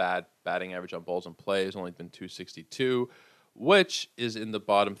had some bad batting average on balls in play. He's only been 262, which is in the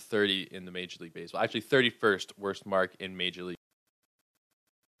bottom 30 in the Major League Baseball. Actually, 31st worst mark in Major League.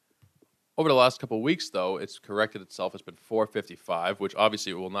 Over the last couple of weeks, though, it's corrected itself. It's been 455, which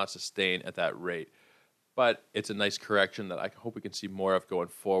obviously it will not sustain at that rate. But it's a nice correction that I hope we can see more of going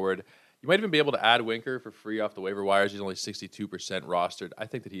forward. You might even be able to add Winker for free off the waiver wires. He's only 62% rostered. I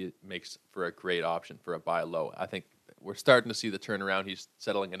think that he makes for a great option for a buy low. I think we're starting to see the turnaround. He's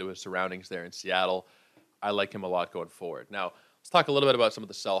settling into his surroundings there in Seattle. I like him a lot going forward. Now, let's talk a little bit about some of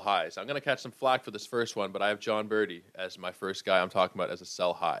the sell highs. I'm going to catch some flack for this first one, but I have John Birdie as my first guy I'm talking about as a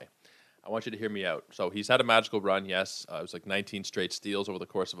sell high. I want you to hear me out. So he's had a magical run, yes. It was like 19 straight steals over the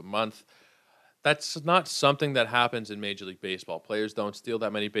course of a month. That's not something that happens in Major League Baseball. Players don't steal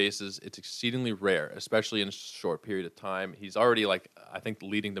that many bases. It's exceedingly rare, especially in a short period of time. He's already, I think,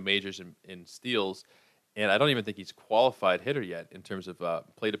 leading the majors in steals, and I don't even think he's qualified hitter yet in terms of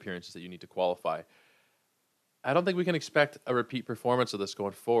plate appearances that you need to qualify. I don't think we can expect a repeat performance of this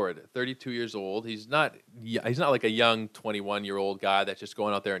going forward. 32 years old. He's not like a young 21-year-old guy that's just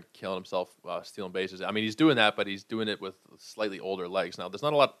going out there and killing himself stealing bases. I mean, he's doing that, but he's doing it with slightly older legs. Now, there's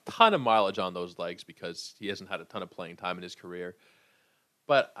not a ton of mileage on those legs because he hasn't had a ton of playing time in his career.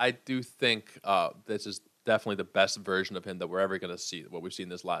 But I do think this is definitely the best version of him that we're ever going to see, what we've seen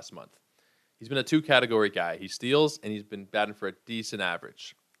this last month. He's been a 2-category guy. He steals, and he's been batting for a decent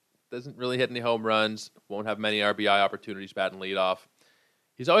average. Doesn't really hit any home runs, won't have many RBI opportunities batting leadoff.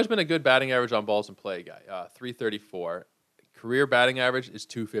 He's always been a good batting average on balls in play guy, 334. Career batting average is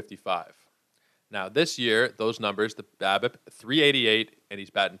 255. Now, this year, those numbers, the BABIP, 388, and he's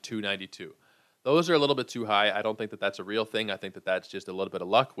batting 292. Those are a little bit too high. I don't think that that's a real thing. I think that that's just a little bit of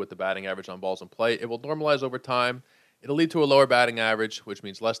luck with the batting average on balls in play. It will normalize over time. It'll lead to a lower batting average, which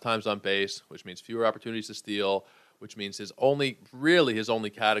means less times on base, which means fewer opportunities to steal, which means his only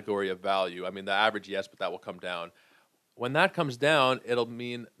category of value. I mean, the average, yes, but that will come down. When that comes down, it'll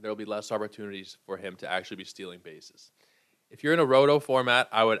mean there'll be less opportunities for him to actually be stealing bases. If you're in a roto format,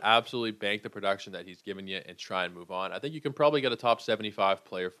 I would absolutely bank the production that he's given you and try and move on. I think you can probably get a top 75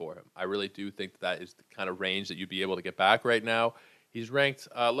 player for him. I really do think that is the kind of range that you'd be able to get back right now. He's ranked,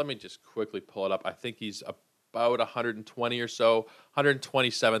 let me just quickly pull it up. I think he's about 120 or so,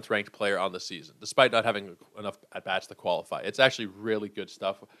 127th ranked player on the season, despite not having enough at-bats to qualify. It's actually really good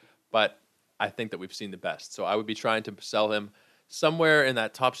stuff, but I think that we've seen the best. So I would be trying to sell him somewhere in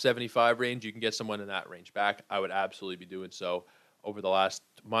that top 75 range. You can get someone in that range back. I would absolutely be doing so. Over the last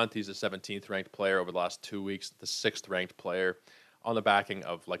month, he's the 17th ranked player. Over the last 2 weeks, the 6th ranked player, on the backing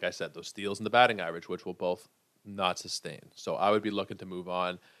of, like I said, those steals and the batting average, which will both not sustain. So I would be looking to move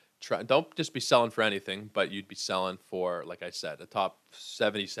on. Don't just be selling for anything, but you'd be selling for, like I said, a top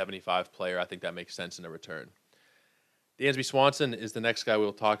 70, 75 player. I think that makes sense in a return. Dansby Swanson is the next guy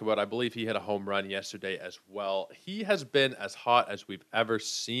we'll talk about. I believe he hit a home run yesterday as well. He has been as hot as we've ever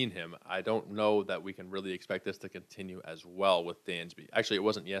seen him. I don't know that we can really expect this to continue as well with Dansby. Actually, it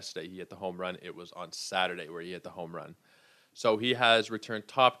wasn't yesterday he hit the home run. It was on Saturday where he hit the home run. So he has returned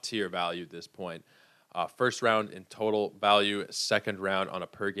top-tier value at this point. First round in total value, second round on a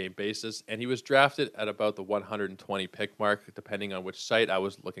per-game basis, and he was drafted at about the 120 pick mark, depending on which site. I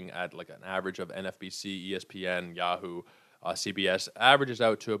was looking at like an average of NFBC, ESPN, Yahoo, CBS, averages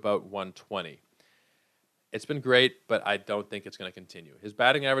out to about 120. It's been great, but I don't think it's going to continue. His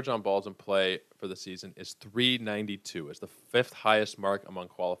batting average on balls in play for the season is 392. It's the fifth highest mark among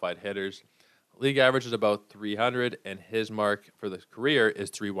qualified hitters. League average is about 300, and his mark for the career is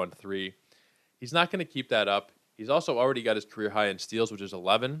 313. He's not going to keep that up. He's also already got his career high in steals, which is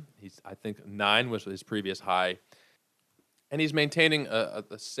 11. I think 9 was his previous high. And he's maintaining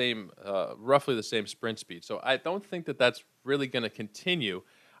roughly the same sprint speed. So I don't think that that's really going to continue.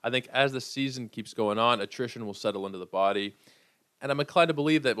 I think as the season keeps going on, attrition will settle into the body. And I'm inclined to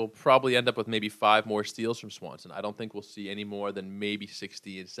believe that we'll probably end up with maybe 5 more steals from Swanson. I don't think we'll see any more than maybe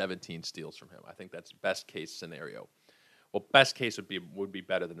 16 and 17 steals from him. I think that's best case scenario. Well, best case would be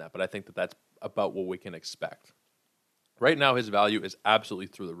better than that, but I think that that's about what we can expect. Right now, his value is absolutely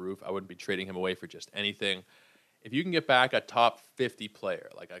through the roof. I wouldn't be trading him away for just anything. If you can get back a top 50 player,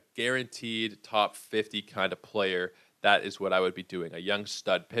 like a guaranteed top 50 kind of player, that is what I would be doing. A young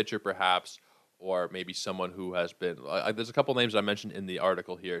stud pitcher, perhaps, or maybe someone who has been there's a couple names I mentioned in the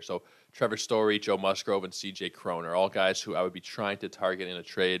article here. So Trevor Story, Joe Musgrove, and CJ Crone are all guys who I would be trying to target in a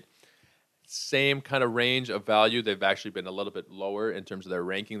trade. Same kind of range of value. They've actually been a little bit lower in terms of their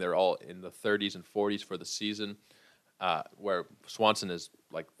ranking. They're all in the 30s and 40s for the season, where Swanson is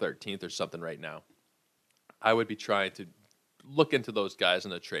like 13th or something right now. I would be trying to look into those guys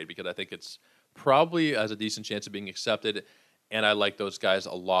in a trade because I think it's probably has a decent chance of being accepted, and I like those guys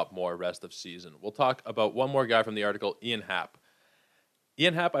a lot more rest of season. We'll talk about one more guy from the article, Ian Happ.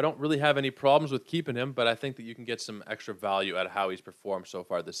 Ian Happ, I don't really have any problems with keeping him, but I think that you can get some extra value out of how he's performed so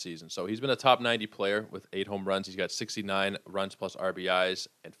far this season. So he's been a top 90 player with 8 home runs. He's got 69 runs plus RBIs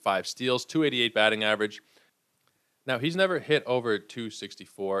and 5 steals, 288 batting average. Now, he's never hit over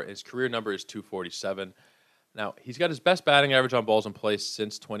 264. His career number is 247. Now, he's got his best batting average on balls in play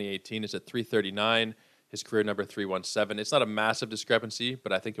since 2018. It's at 339. His career number, 317. It's not a massive discrepancy,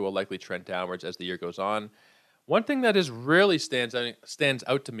 but I think it will likely trend downwards as the year goes on. One thing that is really stands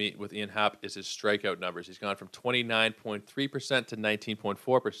out to me with Ian Happ is his strikeout numbers. He's gone from 29.3% to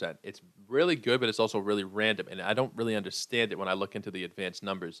 19.4%. It's really good, but it's also really random, and I don't really understand it when I look into the advanced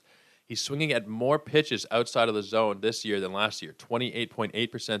numbers. He's swinging at more pitches outside of the zone this year than last year,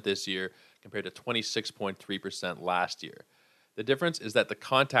 28.8% this year compared to 26.3% last year. The difference is that the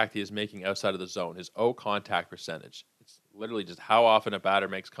contact he is making outside of the zone, his O contact percentage, it's literally just how often a batter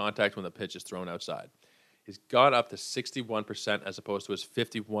makes contact when the pitch is thrown outside. He's gone up to 61% as opposed to his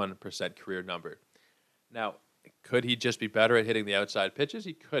 51% career number. Now, could he just be better at hitting the outside pitches?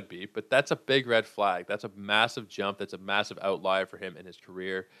 He could be, but that's a big red flag. That's a massive jump. That's a massive outlier for him in his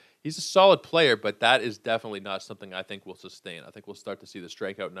career. He's a solid player, but that is definitely not something I think will sustain. I think we'll start to see the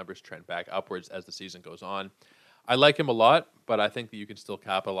strikeout numbers trend back upwards as the season goes on. I like him a lot, but I think that you can still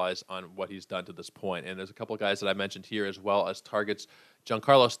capitalize on what he's done to this point. And there's a couple of guys that I mentioned here as well as targets: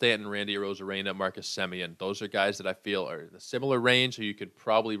 Giancarlo Stanton, Randy Arozarena, Marcus Semien. Those are guys that I feel are in a similar range, who you could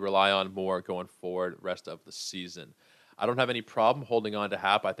probably rely on more going forward rest of the season. I don't have any problem holding on to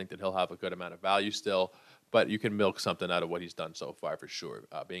Happ. I think that he'll have a good amount of value still, but you can milk something out of what he's done so far for sure,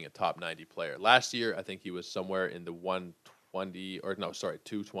 being a top 90 player. Last year, I think he was somewhere in the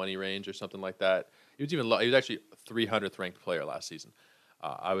 220 range or something like that. He was even low. He was actually 300th ranked player last season.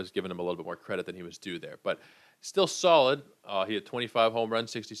 I was giving him a little bit more credit than he was due there, but still solid. He had 25 home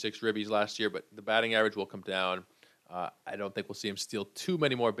runs, 66 ribbies last year, but the batting average will come down. I don't think we'll see him steal too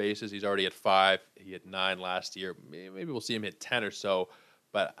many more bases. He's already at 5. He hit 9 last year. Maybe we'll see him hit 10 or so,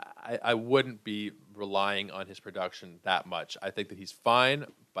 but I wouldn't be relying on his production that much. I think that he's fine,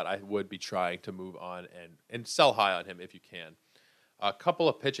 but I would be trying to move on and sell high on him if you can. A couple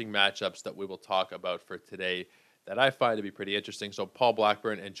of pitching matchups that we will talk about for today that I find to be pretty interesting. So Paul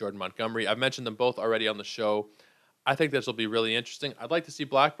Blackburn and Jordan Montgomery. I've mentioned them both already on the show. I think this will be really interesting. I'd like to see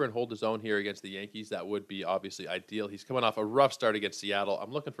Blackburn hold his own here against the Yankees. That would be obviously ideal. He's coming off a rough start against Seattle.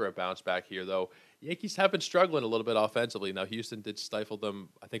 I'm looking for a bounce back here, though. Yankees have been struggling a little bit offensively. Now, Houston did stifle them,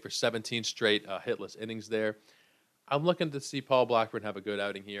 I think, for 17 straight hitless innings there. I'm looking to see Paul Blackburn have a good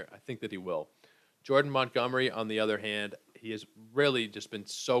outing here. I think that he will. Jordan Montgomery, on the other hand, he has really just been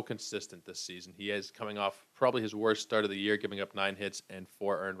so consistent this season. He is coming off probably his worst start of the year, giving up 9 hits and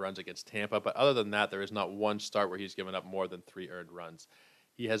 4 earned runs against Tampa. But other than that, there is not one start where he's given up more than 3 earned runs.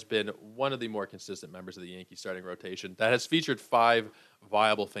 He has been one of the more consistent members of the Yankee starting rotation that has featured 5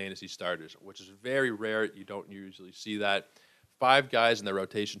 viable fantasy starters, which is very rare. You don't usually see that. 5 guys in the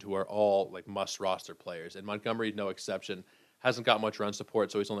rotation who are all like must roster players, and Montgomery no exception. Hasn't got much run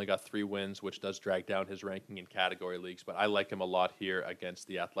support, so he's only got 3 wins, which does drag down his ranking in category leagues. But I like him a lot here against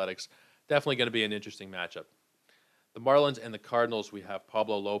the Athletics. Definitely going to be an interesting matchup. The Marlins and the Cardinals, we have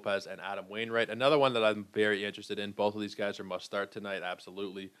Pablo Lopez and Adam Wainwright. Another one that I'm very interested in. Both of these guys are must start tonight,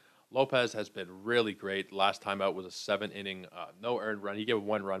 absolutely. Lopez has been really great. Last time out was a 7-inning, no earned run. He gave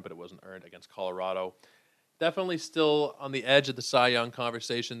 1 run, but it wasn't earned against Colorado. Definitely still on the edge of the Cy Young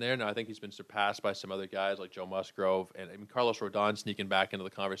conversation there. Now, I think he's been surpassed by some other guys like Joe Musgrove and Carlos Rodon sneaking back into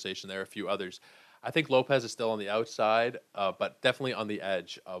the conversation there, a few others. I think Lopez is still on the outside, but definitely on the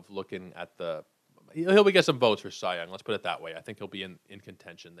edge of looking at the – he'll get some votes for Cy Young. Let's put it that way. I think he'll be in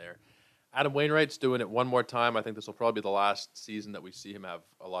contention there. Adam Wainwright's doing it one more time. I think this will probably be the last season that we see him have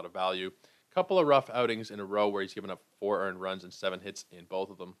a lot of value. Couple of rough outings in a row where he's given up 4 earned runs and 7 hits in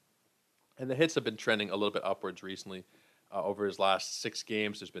both of them. And the hits have been trending a little bit upwards recently. Over his last 6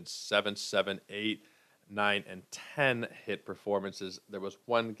 games, there's been 7, 7, 8, 9, and 10 hit performances. There was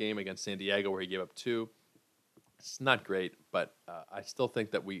 1 game against San Diego where he gave up 2. It's not great, but I still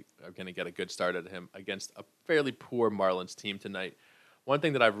think that we are going to get a good start at him against a fairly poor Marlins team tonight. One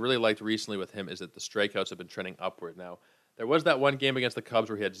thing that I've really liked recently with him is that the strikeouts have been trending upward. Now, there was that 1 game against the Cubs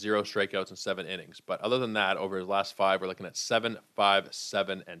where he had 0 strikeouts in 7 innings. But other than that, over his last 5, we're looking at 7, 5,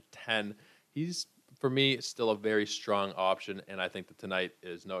 7, and 10. He's, for me, still a very strong option, and I think that tonight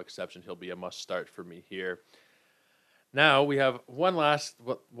is no exception. He'll be a must-start for me here. Now, we have one last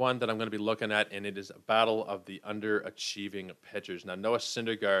one that I'm going to be looking at, and it is a battle of the underachieving pitchers. Now, Noah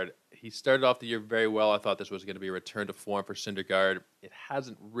Syndergaard, he started off the year very well. I thought this was going to be a return to form for Syndergaard. It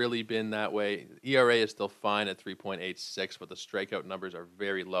hasn't really been that way. ERA is still fine at 3.86, but the strikeout numbers are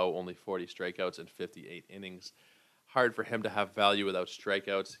very low, only 40 strikeouts in 58 innings. Hard for him to have value without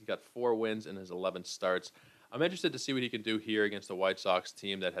strikeouts. He got 4 wins in his 11 starts. I'm interested to see what he can do here against the White Sox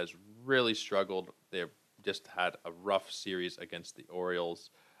team that has really struggled. They've just had a rough series against the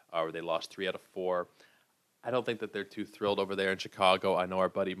Orioles, where they lost 3 out of 4. I don't think that they're too thrilled over there in Chicago. I know our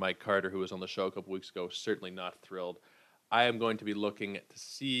buddy Mike Carter, who was on the show a couple weeks ago, certainly not thrilled. I am going to be looking to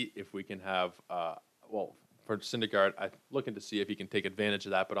see if we can have, for Syndergaard, I'm looking to see if he can take advantage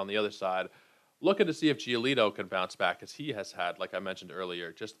of that. But on the other side, looking to see if Giolito can bounce back, because he has had, like I mentioned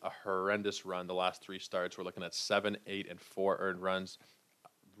earlier, just a horrendous run the last 3 starts. We're looking at 7, 8, and 4 earned runs.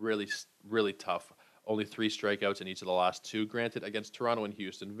 Really, really tough. Only 3 strikeouts in each of the last 2, granted, against Toronto and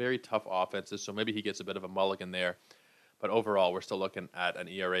Houston. Very tough offenses, so maybe he gets a bit of a mulligan there. But overall, we're still looking at an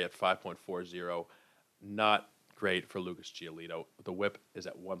ERA at 5.40. Not great for Lucas Giolito. The whip is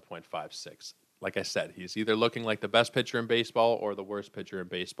at 1.56. Like I said, he's either looking like the best pitcher in baseball or the worst pitcher in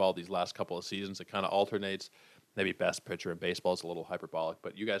baseball these last couple of seasons. It kind of alternates. Maybe best pitcher in baseball is a little hyperbolic,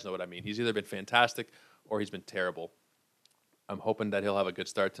 but you guys know what I mean. He's either been fantastic or he's been terrible. I'm hoping that he'll have a good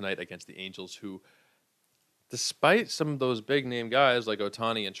start tonight against the Angels, who, despite some of those big-name guys like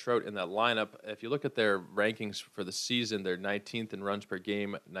Ohtani and Trout in that lineup, if you look at their rankings for the season, they're 19th in runs per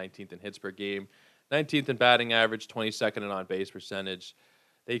game, 19th in hits per game, 19th in batting average, 22nd in on-base percentage.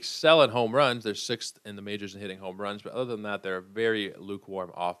 They excel at home runs. They're 6th in the majors in hitting home runs. But other than that, they're a very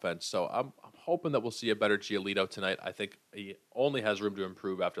lukewarm offense. So I'm hoping that we'll see a better Giolito tonight. I think he only has room to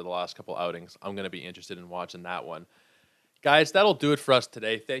improve after the last couple outings. I'm going to be interested in watching that one. Guys, that'll do it for us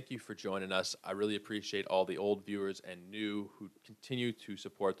today. Thank you for joining us. I really appreciate all the old viewers and new who continue to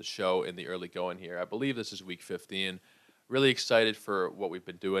support the show in the early going here. I believe this is week 15. Really excited for what we've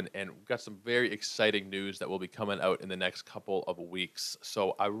been doing, and we've got some very exciting news that will be coming out in the next couple of weeks.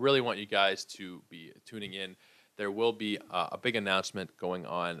 So I really want you guys to be tuning in. There will be a big announcement going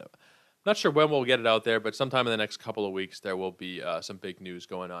on Not sure when we'll get it out there, but sometime in the next couple of weeks, there will be some big news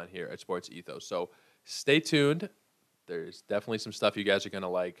going on here at Sports Ethos. So stay tuned. There's definitely some stuff you guys are going to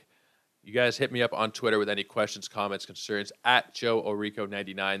like. You guys hit me up on Twitter with any questions, comments, concerns at Joe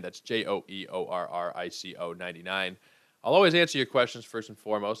Orico99. That's JoeOrrico 99. I'll always answer your questions first and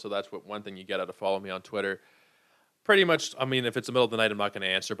foremost, so that's one thing you get out of following me on Twitter. Pretty much, I mean, if it's the middle of the night, I'm not going to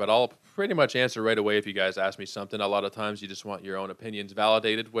answer, but I'll pretty much answer right away if you guys ask me something. A lot of times you just want your own opinions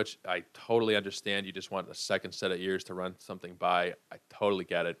validated, which I totally understand. You just want a second set of ears to run something by. I totally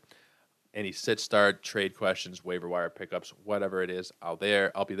get it. Any sit-start, trade questions, waiver wire pickups, whatever it is, I'll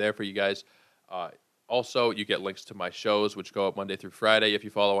be there for you guys. Also, you get links to my shows, which go up Monday through Friday if you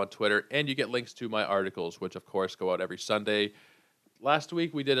follow on Twitter, and you get links to my articles, which, of course, go out every Sunday. Last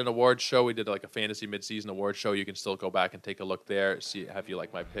week, we did an award show. We did like a fantasy midseason award show. You can still go back and take a look there, see if you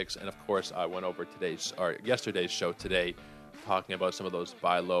like my picks. And, of course, I went over yesterday's show today, talking about some of those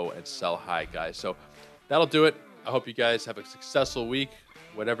buy low and sell high guys. So that'll do it. I hope you guys have a successful week,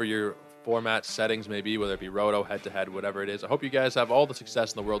 whatever your format settings may be, whether it be roto, head-to-head, whatever it is. I hope you guys have all the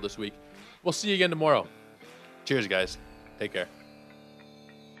success in the world this week. We'll see you again tomorrow. Cheers, guys. Take care.